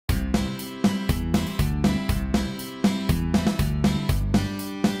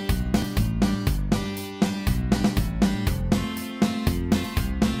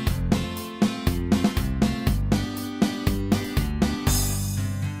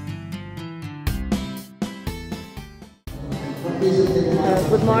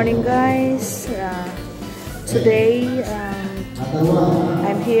Good morning, guys. Today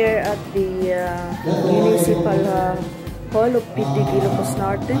I'm here at the Municipal Hall of Pitig, Ilocos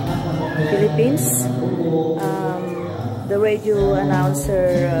Norte, Philippines. The radio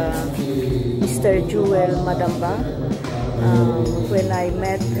announcer, Mr. Jewel Madamba, when I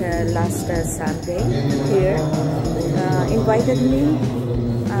met last Sunday here, invited me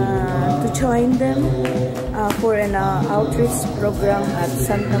to join them for an outreach program at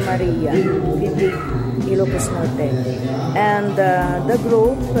Santa Maria, Pitig, Ilocos Norte. And the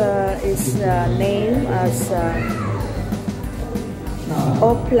group is named as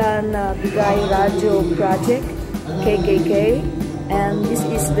Oplan Bigay Radyo Project, KKK, and this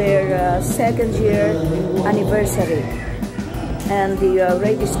is their second year anniversary. And the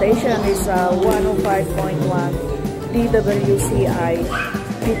radio station is 105.1 DWCI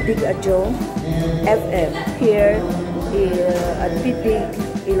Pitig FM here at Pitig,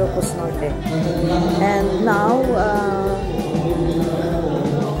 Ilocos Norte. And now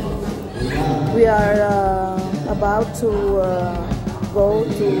we are about to go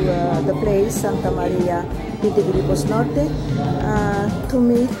to the place Santa Maria, Pitig, Ilocos Norte, to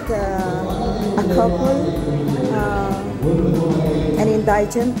meet a couple, an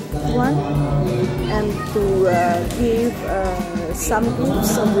indigent one, and to give some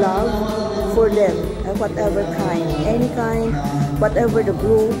gifts of love for them, whatever kind, any kind, whatever the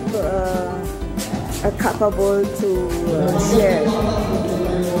group are capable to share.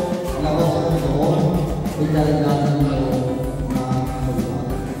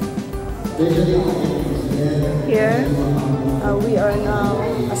 Here, we are now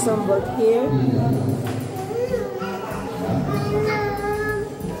assembled here.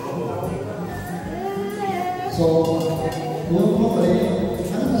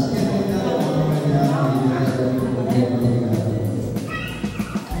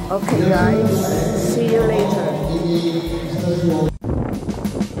 Okay, guys, see you later.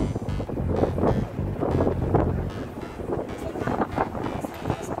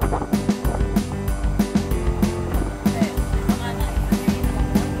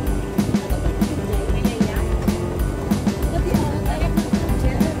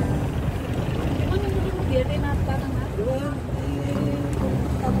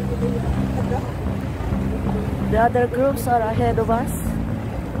 The other groups are ahead of us.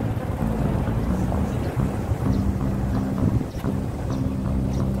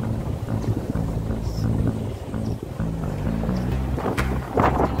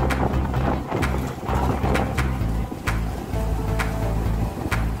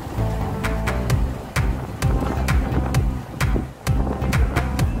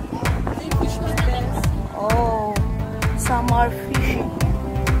 Oh, some are fishing.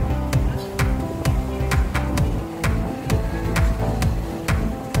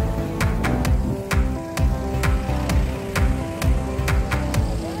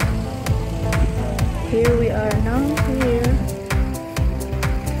 Here we are now, here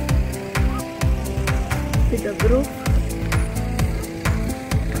with the group.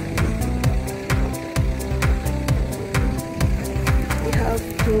 We have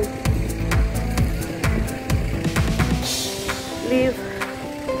to leave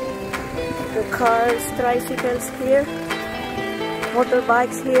the cars, tricycles here,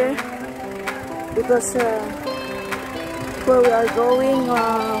 motorbikes here, because where we are going,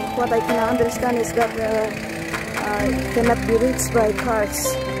 what I can understand is that it cannot be reached by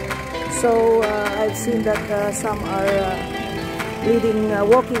cars. So I've seen that some are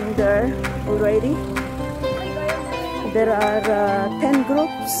walking there already. There are 10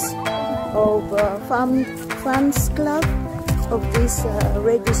 groups of fans club of this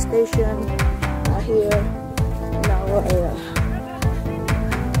radio station here in our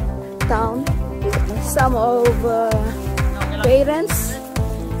town. Some of parents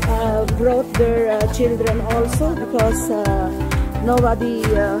brought their children also, because nobody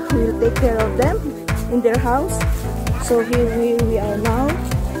will take care of them in their house. So here we are now,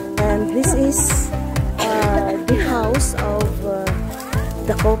 and this is the house of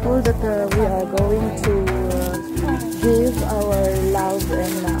the couple that we are going to give our love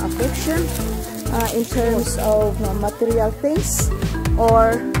and affection in terms of material things or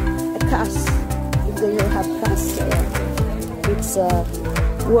a cash. If they have cash, it's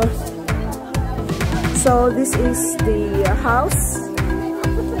worth. So this is the house.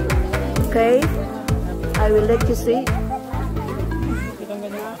 Okay, I will let you see.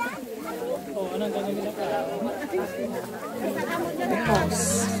 The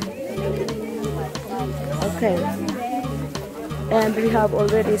house. Okay, and we have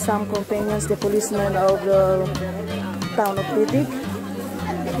already some companions, the policemen of the town of Pitik,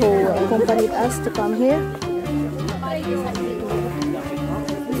 who accompanied us to come here.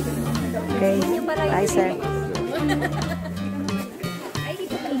 Okay, bye sir.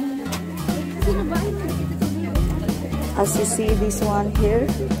 As you see this one here,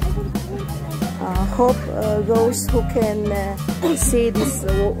 hope those who can see this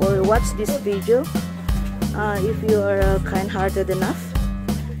or watch this video, if you are kind-hearted enough,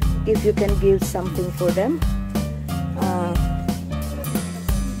 if you can give something for them,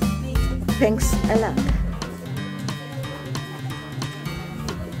 thanks a lot.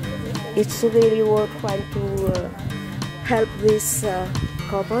 It's really worthwhile to help this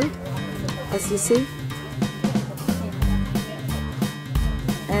couple, as you see.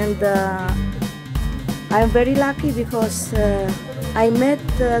 And I'm very lucky because I met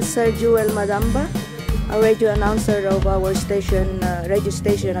Sir Joel Madamba, a radio announcer of our station, radio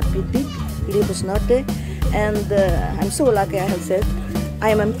station at Pitik, Ilocos Norte, and I'm so lucky, I have said,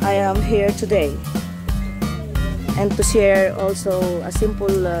 I am here today, and to share also a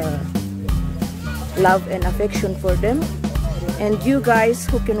simple love and affection for them. And you guys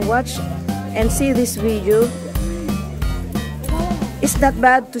who can watch and see this video, it's not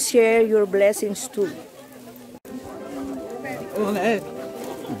bad to share your blessings too.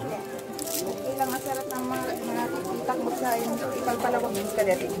 Ipalpalawag din ka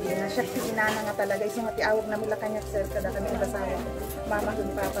dito. Siya kinana nga talaga. Isang ati awag na mula kanya sir kada kami basawa. Mama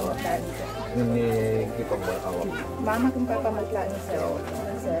kung papa maglaan sir. Ni kitong awag. Mama kung papa maglaan sir.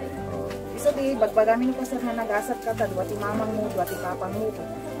 Sir. Isa di bagbagamin ko sir na nagasat ka ta duwati mamang mo, duwati papang mo.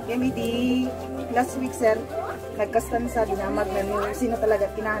 Kaya di last week sir, nagkastan sa dinamag na niyo sino talaga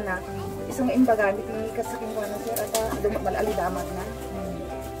kinana. Isang imbagamit ni kasaking ko na sir at dumalali damag na.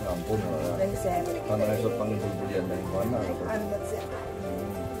 Ampun na. Then sir. Ano na sa pangibulbulian na yung na? Ano sir?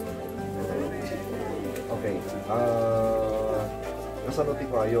 Okay. Kasaluti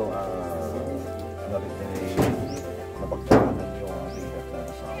ko ayo napagpakanan yung ating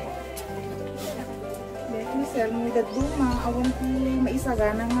asawa. Dahil sir, may daduma, awan ko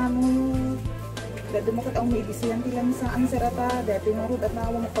maisagana nga mo. Daduma kat ang may bisihan tilang sa ang sir ata. Dahil marud at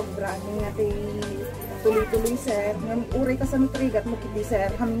naawang mapagbraan nga tuloy-tuloy sir. Ngam uray ka sa nutrigat mo kiti sir,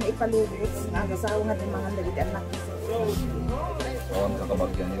 haming ipalubot nga agasawa nga din mga dagiti anak sir. So, ang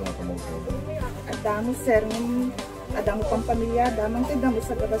kakabagyan yung tumugtog. At damo sir, ngam adamo pang pamilya, damang kayo damo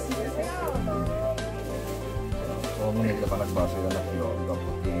sa gabas sir. So, ngunit ka pa nagbasa yung anak yun,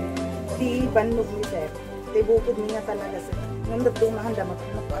 kapag Di banlog ni sir. Di bukod niya talaga sir. Ngam daddumahan damang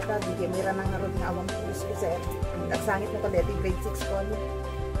ata, di kaya mira nang narod nga awang pulis ko sir. At sangit na pa deti grade 6 ko.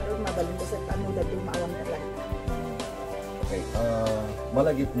 Mabalin ko sa tanong dati maawang ka lang. Okay,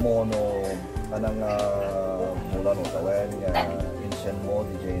 malagip mo no kanang mula no tawen nga insyan mo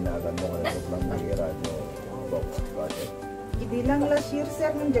DJ na agan mo nga Oplan Bigay Radyo box project. Hindi lang last year sir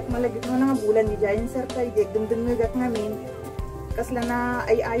nung jak malagip mo nga bulan ni Jayan sir kay jak dumdum nga ngamin. Kasla na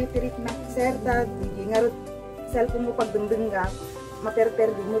ay ayo tirik na sir da di nga rod cellphone mo pag dumdum nga maperper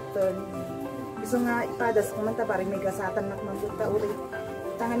di mo ton. Iso nga ipadas ko man ta pare may gasatan nak mabuta uri.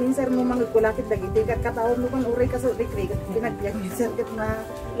 Tanganin sir mo mga kulakit lagi tigat katawag mo kan uray ka sa rikri pinagbiyak ni sir kat na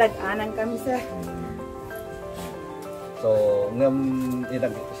lag-anan kami sir. So ngam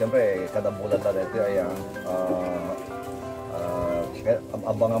siyempre kada bulan na dito ay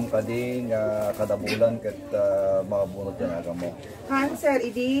abangam ka din kada bulan kat mga bunot yan aga mo. Han sir,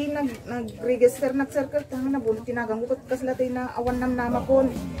 idi nag-register sir kat na bunot tinagang ko kas latay na awan nam nama kon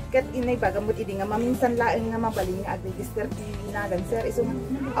kat inay bagamot idi nga maminsan laeng nga mabaling nga ag-register tinagan sir iso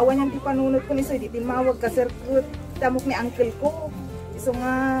awan yan ti panunot ko ni so idi timawag ka sir kat damok ni uncle ko iso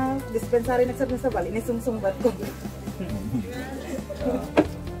nga dispensary sir na sa bali ni sungsungbat ko.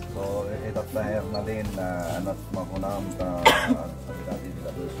 So itap tayo na din na anak makunam ta sabi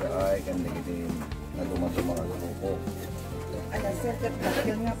natin siya ay kandig din na dumaso mga grupo. Ano sir, kat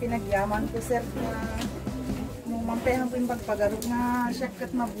nga pinagyaman ko sir na nung mampehan ko yung pagpagarot nga siya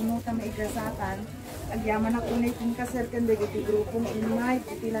kat mabunutan na igasatan. Agyaman ako na itin ka sir kandig iti grupong inmay,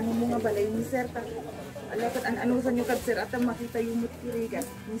 itinan mo nga balay ni sir. Alakat an-anusan nyo kat sir at makita yung mutirigat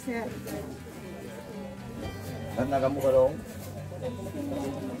ni sir. At nagamu ka dong?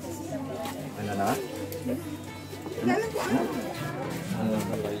 Ano na? Kailan ko ano?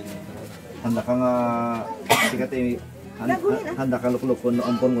 Handa ka nga sikat handa ka luklukon no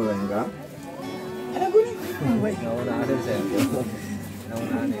ampon mo lang ka? Ano gunin? Naunahan sir.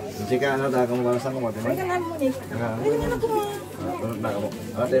 Naunahan. Jika ano ta kamo bangsa ko mati man? Ay kanan mo ni. Ayun na ko mo. Nakamo.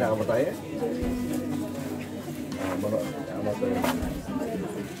 Ate nakamo tayo? Ano to?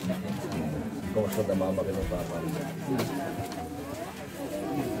 Kumusta na mama kino papa?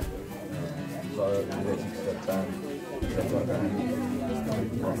 So, grade 6 that time.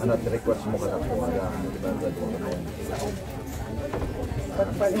 Ano, request mo ka na po, graduate mo.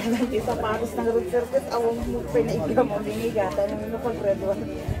 Pagpagalan kita paros ng road service, awang mo pinaiga mo, binigatan mo pag-graduar.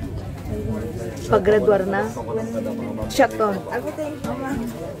 Pag-graduar na. Shut on. Ako thank you, ma'am.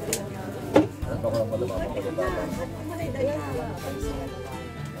 Ano ka lang pala mapapagdapan?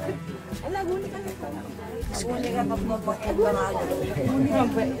 Ala, guni ka na. Guni ka na magpapagbanag. Guni ka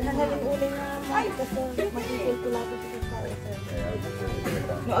ba? Nangaling uli na ay, kasi makikil ko lang ito sa ito.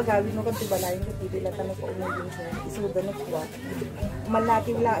 No, agawin mo kang tibalayin ko, tibilatan mo pa umulong sa isudan ng kuwa.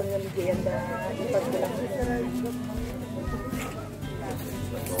 Malati wala ang naligayan na ipagbilang.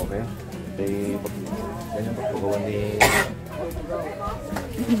 Okay. Ganyan pagpagawa ni...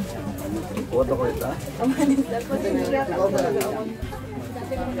 Huwag ako ito, ha? Amanin sa ko, sinira ka ako talaga.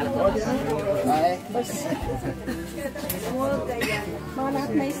 Mga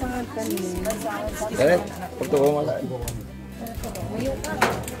lahat na isang kanin. Ganyan, pagpagawa mo lang.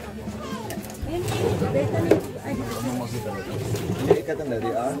 Hindi ikatan na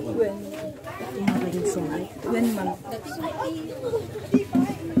di, ah? When man.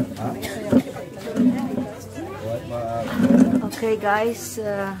 Okay guys,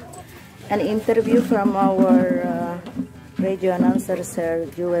 an interview from our radio announcer Sir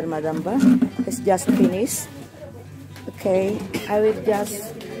Joel Madamba is just finished. Okay, I will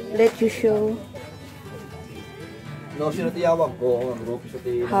just let you show No, sino tiyawag ko?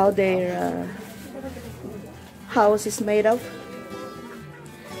 how their house is made of.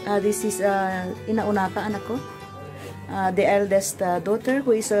 This is inaunata anak ko, the eldest daughter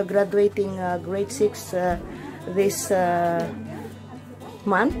who is graduating grade 6 this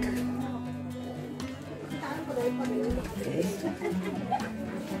month. Okay.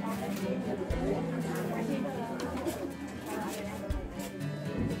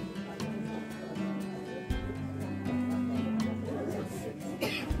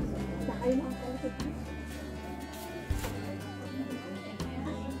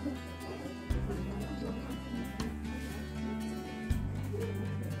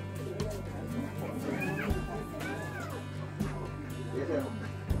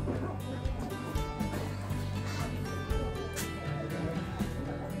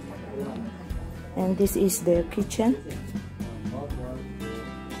 And this is their kitchen.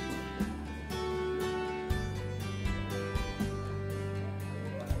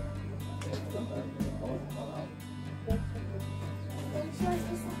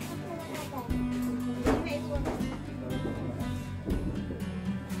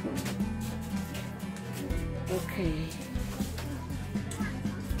 Okay.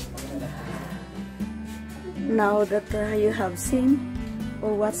 Now that you have seen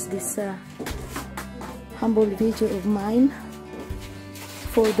or watched this humble video of mine,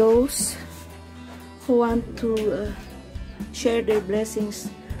 for those who want to share their blessings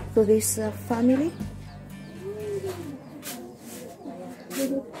to this family,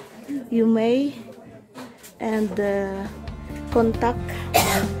 you may and contact.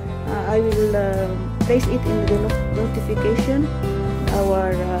 I will place it in the notification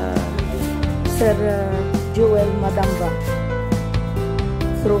our Sir Joel Madamba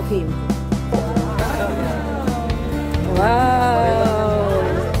through him. Wow!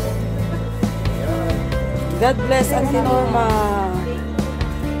 God bless Auntie Norma.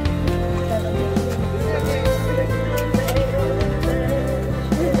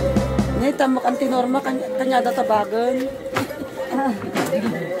 Naitamak Auntie Norma kanya databagan.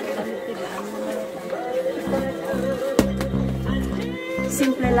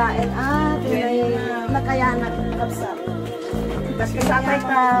 Simple lain tunay nakayanag kapsa. Basta sabay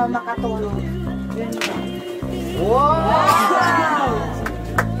ka makatulong. Wow!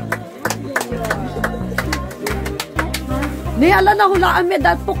 Ni ala na hulaan me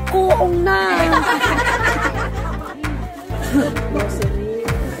dat pukuong na.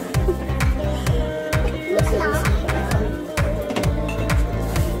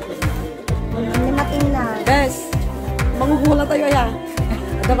 Limating na. Guys, manghuhula tayo ya.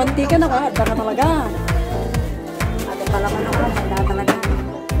 Ada mantika na ka, ada ka talaga. Ada palaman ako, ada talaga.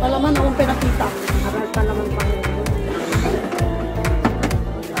 Palaman akong pinakita. Ada palaman pa.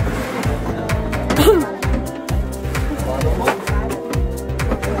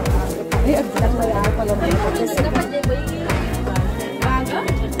 Ay, agad na yan. Palaman.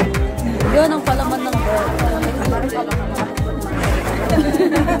 Yun ang palaman ng bird.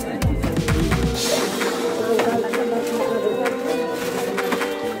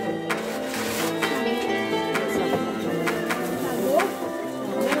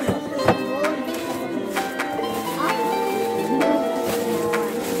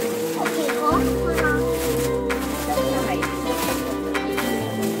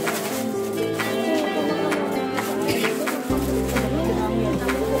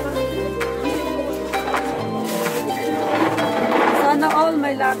 all,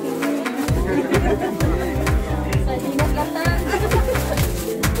 my lucky.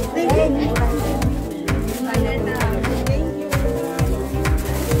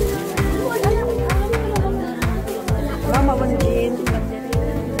 Mama Manjin.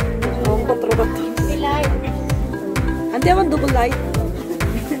 Ang patro-patro. Ante man double light.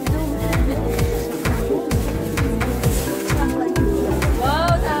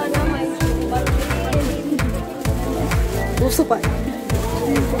 Wow, sana may Puso pa.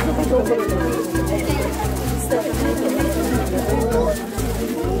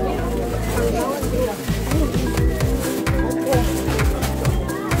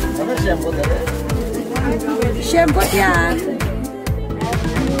 Ano shampoo dali? Shampoo yan.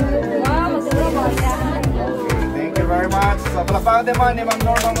 Thank you very much. Sa palapakan naman ni Ma'am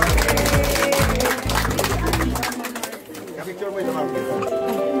Norma. Ka-picture mo ito, Ma'am.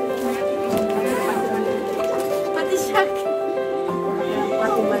 pati siya.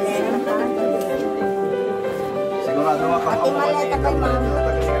 Sigurado nga kakamuha si Ikaw na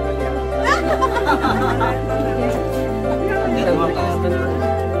tagaligan niya. Hindi na makakastan.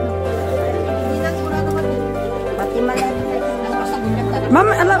 Ma'am,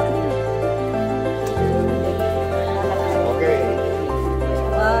 alam. Okay.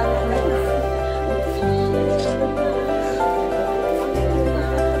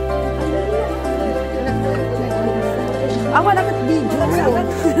 Awan agad video.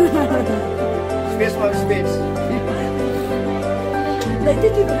 Space, Ma'am, space.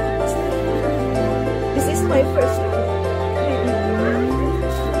 This is my first one.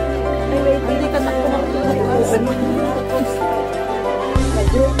 I wait. Hindi ka na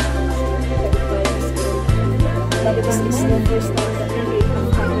But this is the first time that we meet in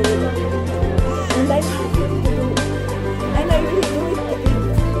family. And I'm happy to do it. And I will do it again.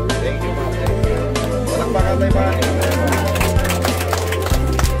 Thank you, Ma'am. Thank you. Walang pakatay pa.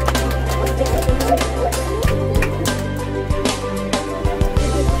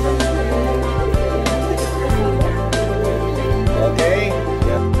 Okay.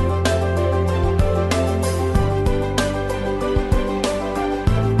 Yeah.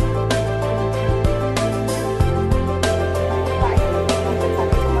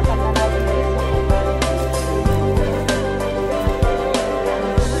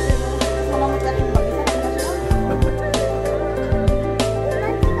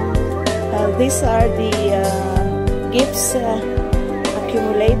 These are the gifts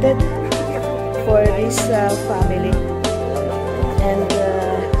accumulated for this family. And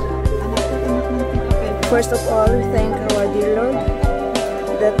first of all, thank our dear Lord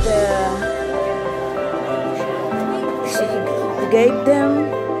that He gave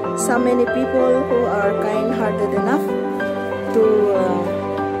them so many people who are kind-hearted enough to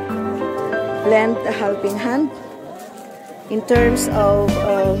lend a helping hand in terms of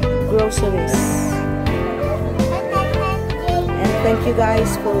groceries. And thank you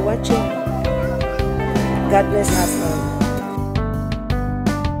guys for watching. God bless us all.